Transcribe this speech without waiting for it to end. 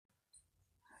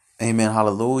Amen.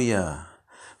 Hallelujah.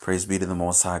 Praise be to the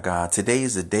Most High God. Today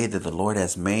is the day that the Lord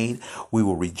has made. We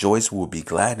will rejoice. We will be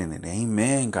glad in it.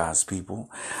 Amen, God's people.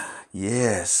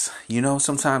 Yes.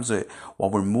 Sometimes while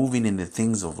we're moving into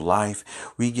things of life,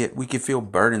 we can feel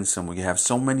burdensome. We can have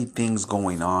so many things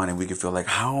going on and we can feel like,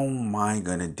 how am I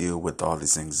going to deal with all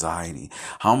this anxiety?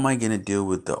 How am I going to deal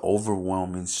with the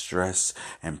overwhelming stress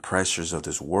and pressures of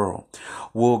this world?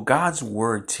 Well, God's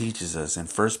word teaches us in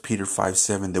 1 Peter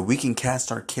 5:7 that we can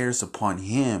cast our cares upon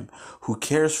him who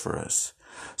cares for us.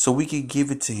 So we can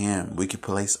give it to him. We can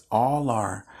place all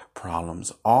our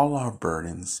problems, all our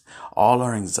burdens, all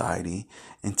our anxiety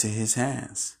into his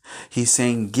hands. He's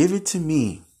saying, give it to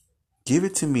me. Give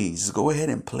it to me. Just go ahead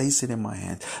and place it in my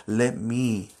hands. Let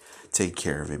me take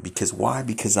care of it. Because why?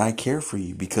 Because I care for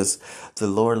you. Because the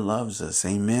Lord loves us.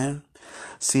 Amen.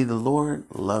 See, the Lord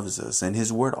loves us, and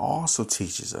his word also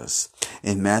teaches us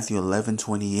in Matthew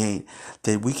 11:28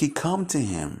 that we could come to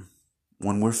him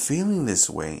when we're feeling this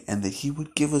way and that he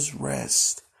would give us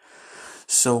rest.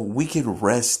 So we could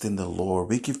rest in the Lord.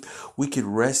 We could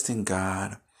rest in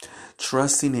God,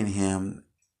 trusting in him,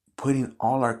 putting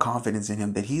all our confidence in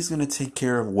him that he's going to take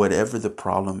care of whatever the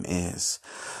problem is.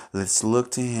 Let's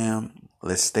look to him.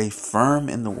 Let's stay firm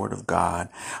in the word of God,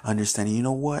 understanding, you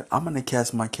know what? I'm going to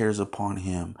cast my cares upon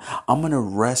him. I'm going to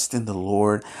rest in the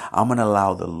Lord. I'm going to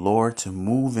allow the Lord to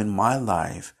move in my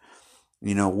life.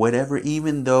 Whatever,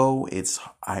 even though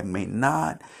I may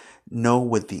not know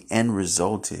what the end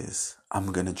result is,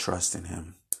 I'm going to trust in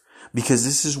him, because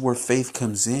this is where faith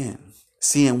comes in.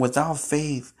 See, and without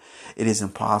faith, it is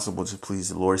impossible to please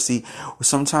the Lord. See,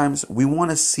 sometimes we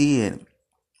want to see it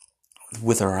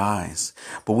with our eyes,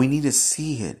 but we need to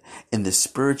see it in the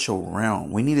spiritual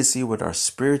realm. We need to see it with our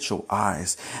spiritual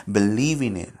eyes,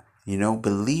 believing it,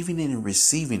 believing it and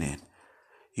receiving it.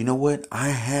 You know what?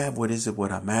 I have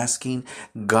what I'm asking.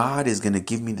 God is going to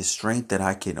give me the strength that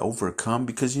I can overcome,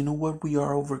 because you know what? We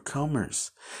are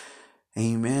overcomers.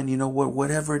 Amen. You know what?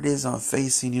 Whatever it is I'm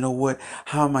facing,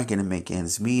 how am I going to make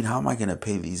ends meet? How am I going to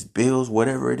pay these bills?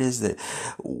 Whatever it is,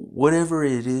 I'm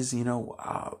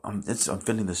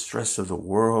feeling the stress of the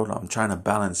world. I'm trying to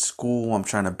balance school. I'm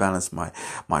trying to balance my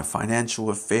financial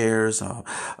affairs,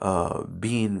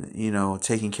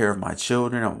 taking care of my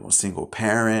children. I'm a single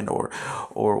parent, or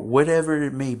whatever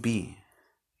it may be,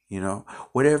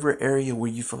 whatever area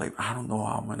where you feel like, I don't know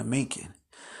how I'm going to make it.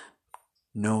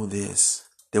 Know this,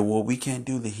 that what we can't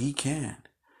do, that he can.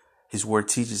 His word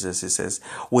teaches us. It says,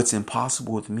 what's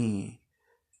impossible with me,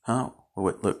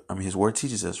 his word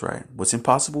teaches us, right? What's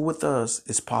impossible with us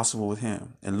is possible with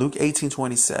him. In Luke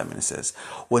 18:27, it says,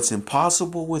 what's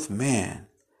impossible with man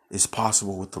is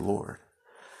possible with the Lord.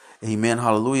 Amen.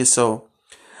 Hallelujah. So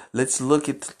let's look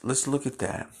at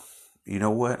that. You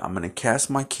know what? I'm going to cast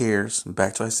my cares,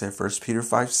 back to what I said, 1 Peter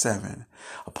 5:7,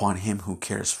 upon him who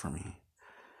cares for me.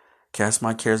 Cast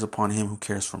my cares upon him who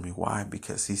cares for me. Why?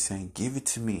 Because he's saying, give it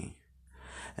to me.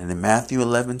 And in Matthew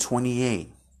 11:28,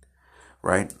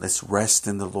 right? Let's rest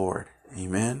in the Lord.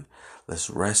 Amen. Let's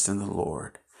rest in the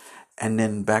Lord. And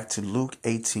then back to Luke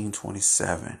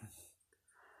 18:27,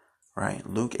 right?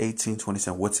 Luke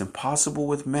 18:27. What's impossible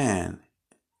with man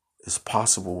is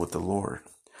possible with the Lord.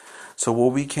 So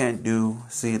what we can't do,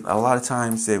 see, a lot of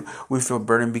times that we feel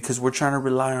burdened because we're trying to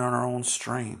rely on our own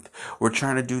strength. We're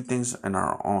trying to do things by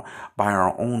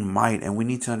our own might. And we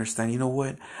need to understand, you know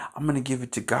what? I'm going to give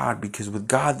it to God, because with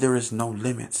God, there is no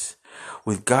limits.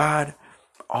 With God,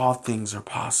 all things are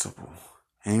possible.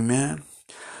 Amen.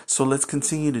 So let's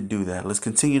continue to do that. Let's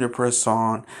continue to press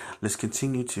on. Let's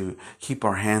continue to keep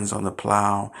our hands on the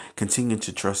plow. Continue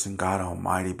to trust in God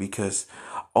Almighty, because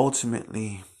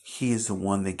ultimately, he is the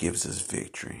one that gives us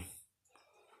victory.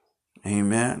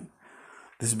 Amen.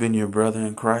 This has been your brother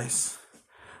in Christ,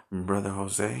 Brother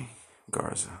Jose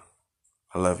Garza.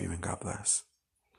 I love you and God bless.